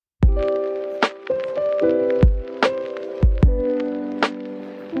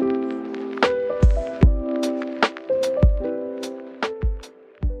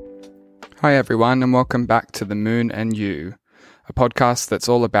Hi everyone, and welcome back to The Moon and You, a podcast that's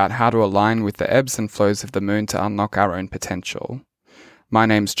all about how to align with the ebbs and flows of the moon to unlock our own potential. My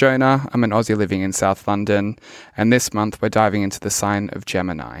name's Jonah, I'm an Aussie living in South London, and this month we're diving into the sign of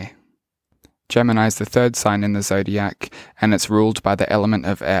Gemini. Gemini is the third sign in the zodiac, and it's ruled by the element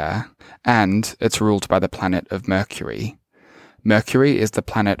of air, and it's ruled by the planet of Mercury. Mercury is the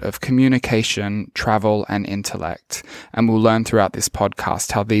planet of communication, travel, and intellect, and we'll learn throughout this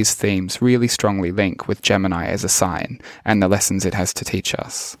podcast how these themes really strongly link with Gemini as a sign and the lessons it has to teach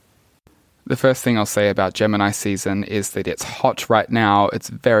us. The first thing I'll say about Gemini season is that it's hot right now. It's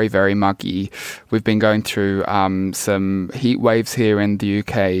very, very muggy. We've been going through some heat waves here in the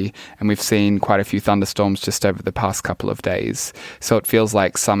UK, and we've seen quite a few thunderstorms just over the past couple of days. So it feels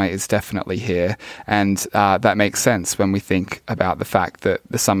like summer is definitely here, and that makes sense when we think about the fact that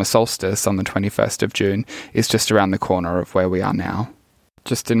the summer solstice on the 21st of June is just around the corner of where we are now.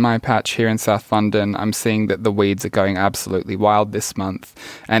 Just in my patch here in South London, I'm seeing that the weeds are going absolutely wild this month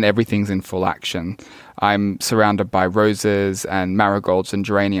and everything's in full action. I'm surrounded by roses and marigolds and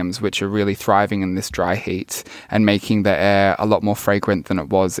geraniums, which are really thriving in this dry heat and making the air a lot more fragrant than it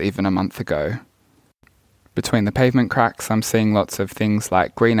was even a month ago. Between the pavement cracks, I'm seeing lots of things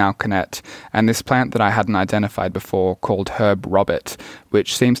like green alkanet and this plant that I hadn't identified before called herb robert,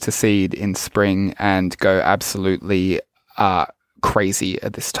 which seems to seed in spring and go absolutely crazy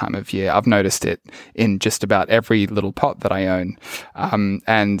at this time of year. I've noticed it in just about every little pot that I own.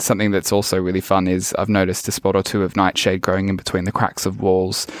 And something that's also really fun is I've noticed a spot or two of nightshade growing in between the cracks of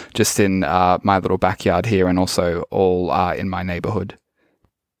walls just in my little backyard here and also all in my neighborhood.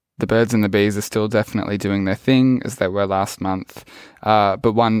 The birds and the bees are still definitely doing their thing as they were last month.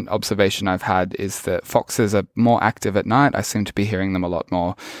 But one observation I've had is that foxes are more active at night. I seem to be hearing them a lot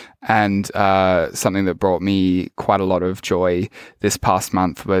more. And something that brought me quite a lot of joy this past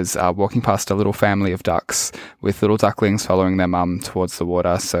month was walking past a little family of ducks with little ducklings following their mum towards the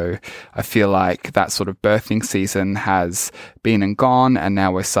water. So I feel like that sort of birthing season has been and gone, and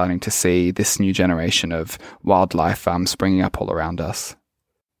now we're starting to see this new generation of wildlife springing up all around us.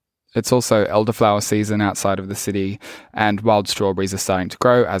 It's also elderflower season outside of the city, and wild strawberries are starting to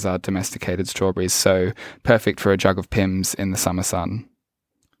grow, as are domesticated strawberries, so perfect for a jug of Pimm's in the summer sun.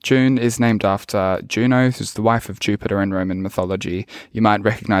 June is named after Juno, who's the wife of Jupiter in Roman mythology. You might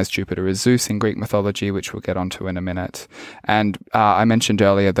recognize Jupiter as Zeus in Greek mythology, which we'll get onto in a minute. And I mentioned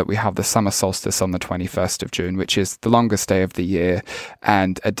earlier that we have the summer solstice on the 21st of June, which is the longest day of the year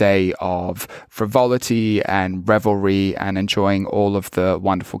and a day of frivolity and revelry and enjoying all of the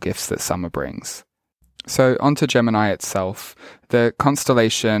wonderful gifts that summer brings. So onto Gemini itself. The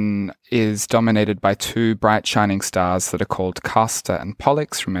constellation is dominated by two bright shining stars that are called Castor and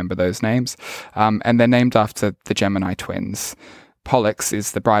Pollux, remember those names, and they're named after the Gemini twins. Pollux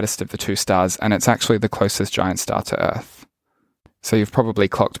is the brightest of the two stars, and it's actually the closest giant star to Earth. So you've probably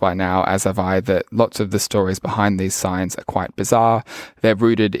clocked by now, as have I, that lots of the stories behind these signs are quite bizarre. They're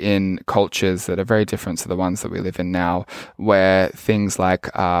rooted in cultures that are very different to the ones that we live in now, where things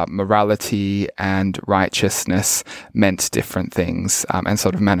like morality and righteousness meant different things and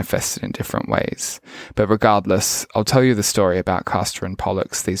sort of manifested in different ways. But regardless, I'll tell you the story about Castor and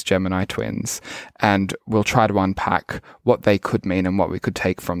Pollux, these Gemini twins, and we'll try to unpack what they could mean and what we could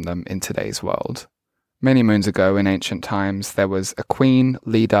take from them in today's world. Many moons ago, in ancient times, there was a queen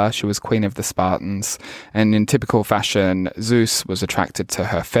leader. She was queen of the Spartans, and in typical fashion, Zeus was attracted to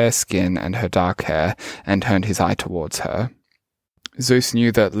her fair skin and her dark hair and turned his eye towards her. Zeus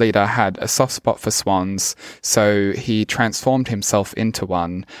knew that Leda had a soft spot for swans, so he transformed himself into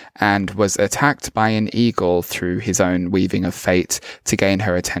one and was attacked by an eagle through his own weaving of fate to gain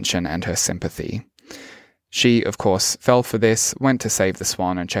her attention and her sympathy. She, of course, fell for this, went to save the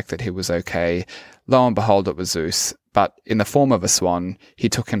swan and check that he was okay. Lo and behold, it was Zeus, but in the form of a swan, he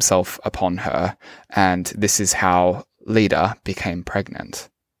took himself upon her, and this is how Leda became pregnant.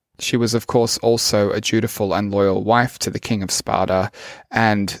 She was, of course, also a dutiful and loyal wife to the king of Sparta,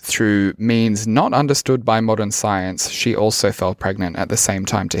 and through means not understood by modern science, she also fell pregnant at the same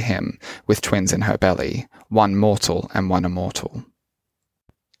time to him, with twins in her belly, one mortal and one immortal.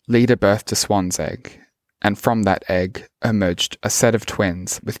 Leda birthed a swan's egg, and from that egg emerged a set of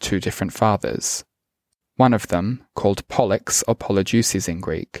twins with two different fathers. One of them, called Pollux or Polygeuces in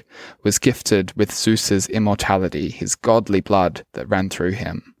Greek, was gifted with Zeus's immortality, his godly blood that ran through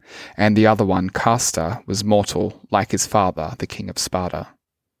him, and the other one, Castor, was mortal like his father, the king of Sparta.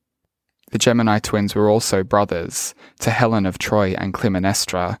 The Gemini twins were also brothers to Helen of Troy and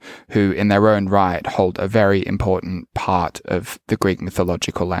Clytemnestra, who in their own right hold a very important part of the Greek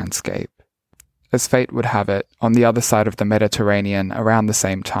mythological landscape. As fate would have it, on the other side of the Mediterranean around the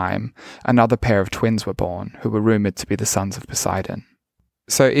same time, another pair of twins were born who were rumoured to be the sons of Poseidon.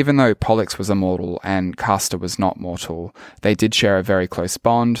 So even though Pollux was immortal and Castor was not mortal, they did share a very close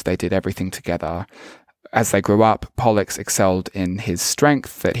bond, they did everything together. As they grew up, Pollux excelled in his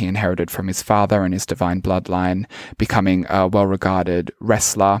strength that he inherited from his father and his divine bloodline, becoming a well-regarded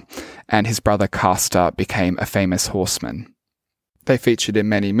wrestler, and his brother Castor became a famous horseman. They featured in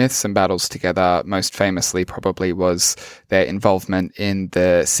many myths and battles together. Most famously probably was their involvement in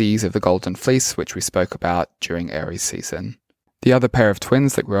the Siege of the Golden Fleece, which we spoke about during Aries season. The other pair of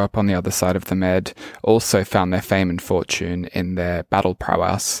twins that grew up on the other side of the Med also found their fame and fortune in their battle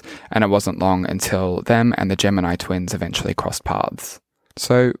prowess, and it wasn't long until them and the Gemini twins eventually crossed paths.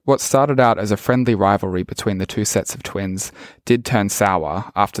 So what started out as a friendly rivalry between the two sets of twins did turn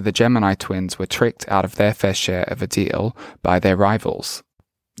sour after the Gemini twins were tricked out of their fair share of a deal by their rivals.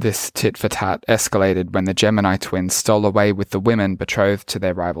 This tit-for-tat escalated when the Gemini twins stole away with the women betrothed to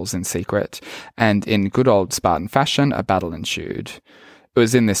their rivals in secret, and in good old Spartan fashion, a battle ensued. It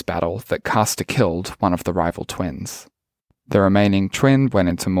was in this battle that Castor killed one of the rival twins. The remaining twin went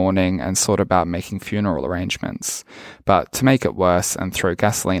into mourning and sought about making funeral arrangements, but to make it worse and throw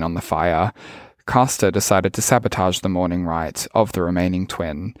gasoline on the fire, Castor decided to sabotage the mourning rite of the remaining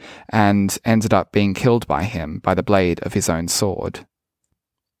twin, and ended up being killed by him by the blade of his own sword.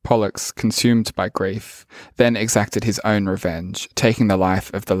 Pollux, consumed by grief, then exacted his own revenge, taking the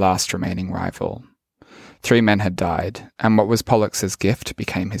life of the last remaining rival. 3 men had died, and what was Pollux's gift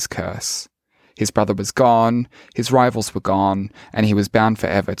became his curse. His brother was gone, his rivals were gone, and he was bound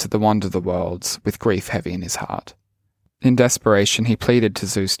forever to the wander the worlds, with grief heavy in his heart. In desperation, he pleaded to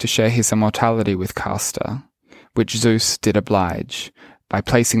Zeus to share his immortality with Castor, which Zeus did oblige, by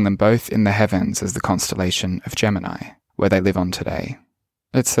placing them both in the heavens as the constellation of Gemini, where they live on today.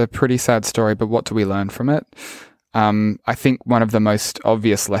 It's a pretty sad story, but what do we learn from it? I think one of the most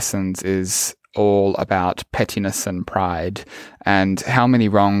obvious lessons is all about pettiness and pride, and how many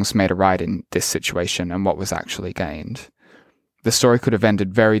wrongs made a right in this situation and what was actually gained. The story could have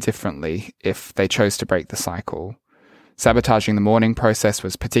ended very differently if they chose to break the cycle. Sabotaging the mourning process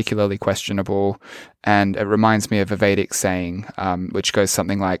was particularly questionable, and it reminds me of a Vedic saying, which goes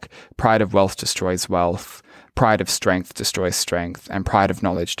something like, "Pride of wealth destroys wealth, pride of strength destroys strength, and pride of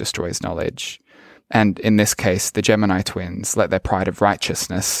knowledge destroys knowledge." And in this case, the Gemini twins let their pride of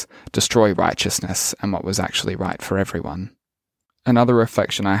righteousness destroy righteousness and what was actually right for everyone. Another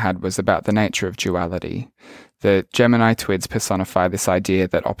reflection I had was about the nature of duality. The Gemini twins personify this idea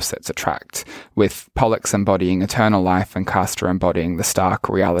that opposites attract, with Pollux embodying eternal life and Castor embodying the stark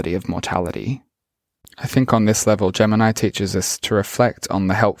reality of mortality. I think on this level, Gemini teaches us to reflect on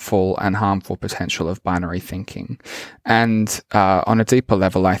the helpful and harmful potential of binary thinking, and on a deeper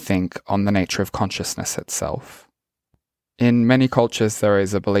level, I think, on the nature of consciousness itself. In many cultures, there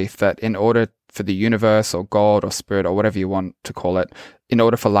is a belief that in order for the universe or God or spirit or whatever you want to call it, in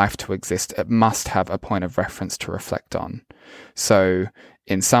order for life to exist, it must have a point of reference to reflect on. So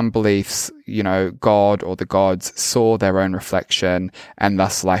in some beliefs, God or the gods saw their own reflection and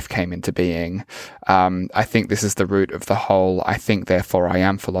thus life came into being. I think this is the root of the whole "I think, therefore I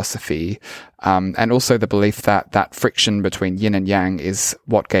am" philosophy. And also the belief that friction between yin and yang is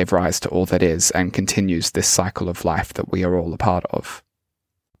what gave rise to all that is and continues this cycle of life that we are all a part of.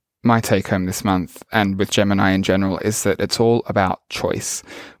 My take home this month, and with Gemini in general, is that it's all about choice.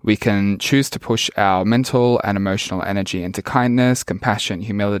 We can choose to push our mental and emotional energy into kindness, compassion,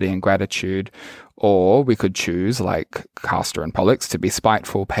 humility, and gratitude, or we could choose, like Castor and Pollux, to be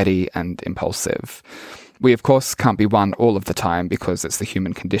spiteful, petty, and impulsive. We, of course, can't be one all of the time because it's the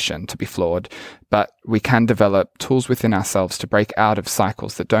human condition to be flawed, but we can develop tools within ourselves to break out of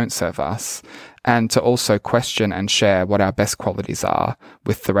cycles that don't serve us, and to also question and share what our best qualities are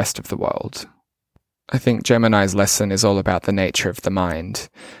with the rest of the world. I think Gemini's lesson is all about the nature of the mind,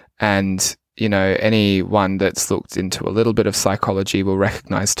 and anyone that's looked into a little bit of psychology will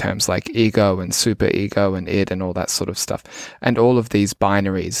recognize terms like ego and superego and id and all that sort of stuff, and all of these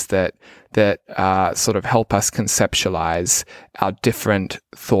binaries that sort of help us conceptualize our different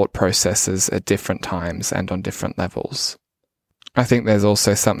thought processes at different times and on different levels. I think there's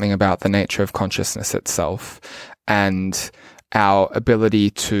also something about the nature of consciousness itself and our ability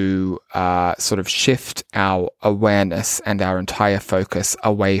to sort of shift our awareness and our entire focus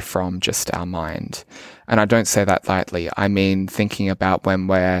away from just our mind. And I don't say that lightly. I mean thinking about when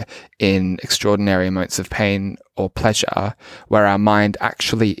we're in extraordinary moments of pain or pleasure, where our mind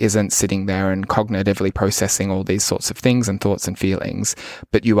actually isn't sitting there and cognitively processing all these sorts of things and thoughts and feelings,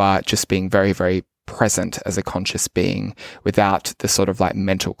 but you are just being very, very present as a conscious being without the sort of like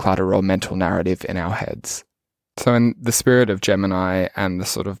mental clutter or mental narrative in our heads. So in the spirit of Gemini and the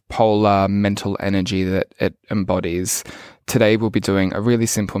sort of polar mental energy that it embodies, today we'll be doing a really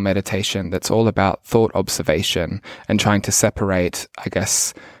simple meditation that's all about thought observation and trying to separate, I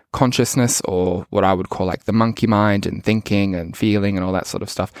guess, consciousness, or what I would call like the monkey mind, and thinking and feeling and all that sort of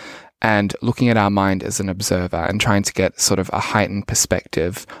stuff, and looking at our mind as an observer and trying to get sort of a heightened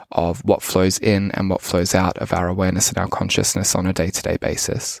perspective of what flows in and what flows out of our awareness and our consciousness on a day-to-day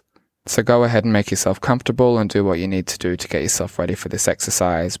basis. So go ahead and make yourself comfortable and do what you need to do to get yourself ready for this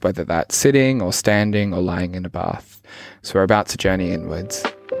exercise, whether that's sitting or standing or lying in a bath. So we're about to journey inwards.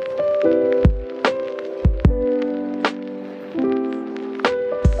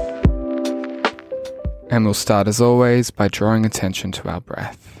 And we'll start as always by drawing attention to our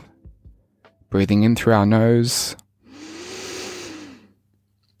breath. Breathing in through our nose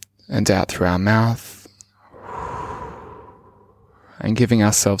and out through our mouth. And giving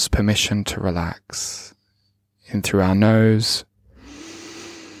ourselves permission to relax. In through our nose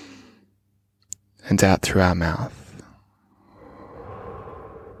and out through our mouth.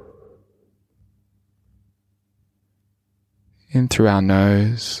 In through our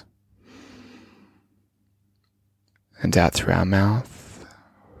nose and out through our mouth.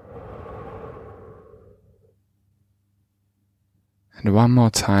 And one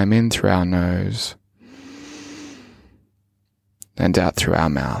more time, in through our nose and out through our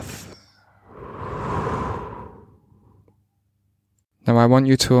mouth. Now I want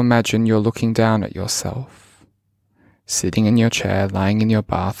you to imagine you're looking down at yourself, sitting in your chair, lying in your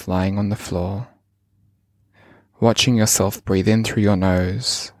bath, lying on the floor, watching yourself breathe in through your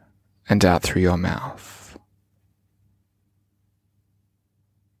nose and out through your mouth.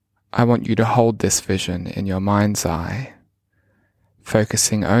 I want you to hold this vision in your mind's eye,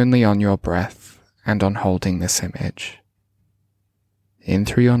 focusing only on your breath and on holding this image. In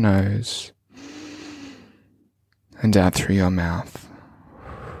through your nose and out through your mouth.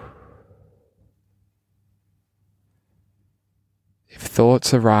 If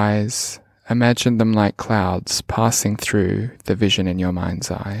thoughts arise, imagine them like clouds passing through the vision in your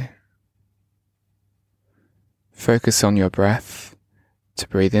mind's eye. Focus on your breath to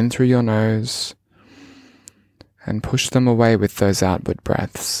breathe in through your nose and push them away with those outward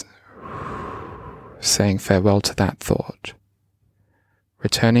breaths, saying farewell to that thought.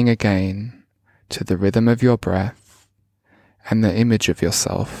 Returning again to the rhythm of your breath and the image of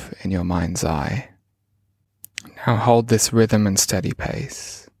yourself in your mind's eye. Now hold this rhythm and steady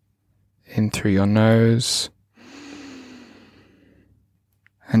pace. In through your nose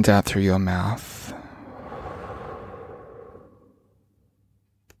and out through your mouth.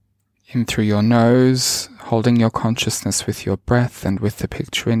 In through your nose, holding your consciousness with your breath and with the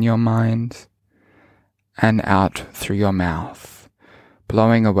picture in your mind. And out through your mouth,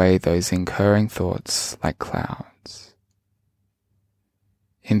 blowing away those incurring thoughts like clouds.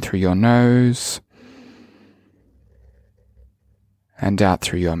 In through your nose and out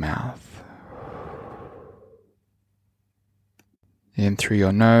through your mouth. In through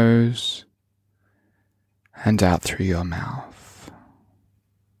your nose and out through your mouth.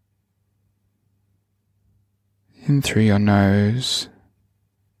 In through your nose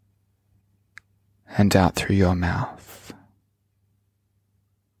and out through your mouth.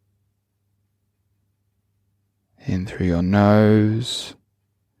 In through your nose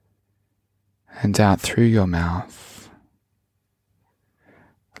and out through your mouth,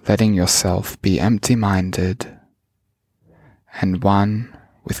 letting yourself be empty-minded and one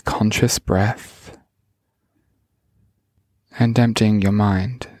with conscious breath, and emptying your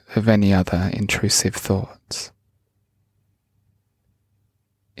mind of any other intrusive thoughts.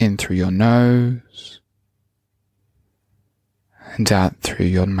 In through your nose and out through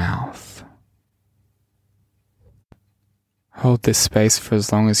your mouth. Hold this space for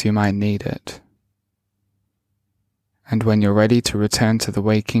as long as you might need it. And when you're ready to return to the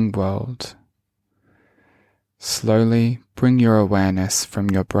waking world, slowly bring your awareness from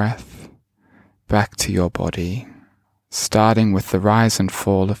your breath back to your body, starting with the rise and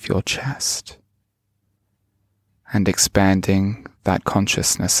fall of your chest, and expanding that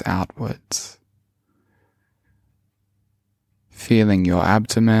consciousness outwards. Feeling your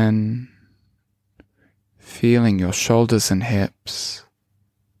abdomen, feeling your shoulders and hips,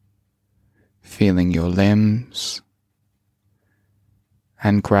 feeling your limbs,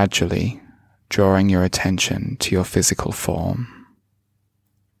 and gradually drawing your attention to your physical form.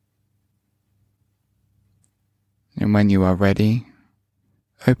 And when you are ready,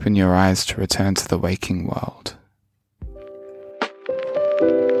 open your eyes to return to the waking world.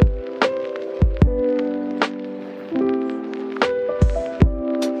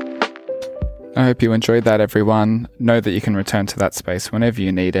 I hope you enjoyed that, everyone. Know that you can return to that space whenever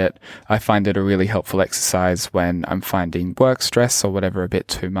you need it. I find it a really helpful exercise when I'm finding work stress or whatever a bit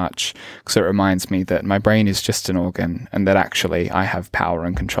too much, because it reminds me that my brain is just an organ and that actually I have power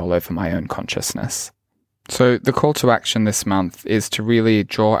and control over my own consciousness. So the call to action this month is to really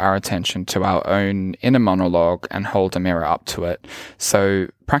draw our attention to our own inner monologue and hold a mirror up to it. So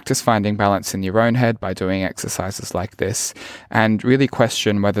practice finding balance in your own head by doing exercises like this, and really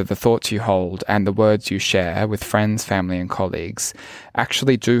question whether the thoughts you hold and the words you share with friends, family, and colleagues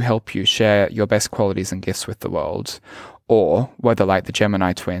actually do help you share your best qualities and gifts with the world, or whether, like the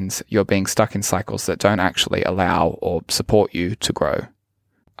Gemini twins, you're being stuck in cycles that don't actually allow or support you to grow.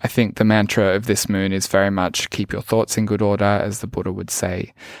 I think the mantra of this moon is very much keep your thoughts in good order, as the Buddha would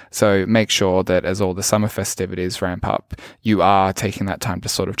say. So make sure that as all the summer festivities ramp up, you are taking that time to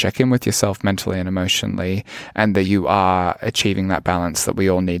sort of check in with yourself mentally and emotionally, and that you are achieving that balance that we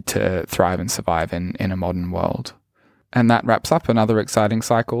all need to thrive and survive in a modern world. And that wraps up another exciting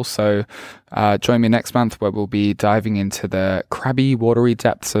cycle. So join me next month where we'll be diving into the crabby, watery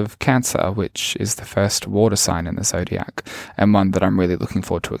depths of Cancer, which is the first water sign in the zodiac, and one that I'm really looking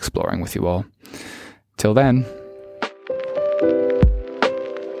forward to exploring with you all. Till then.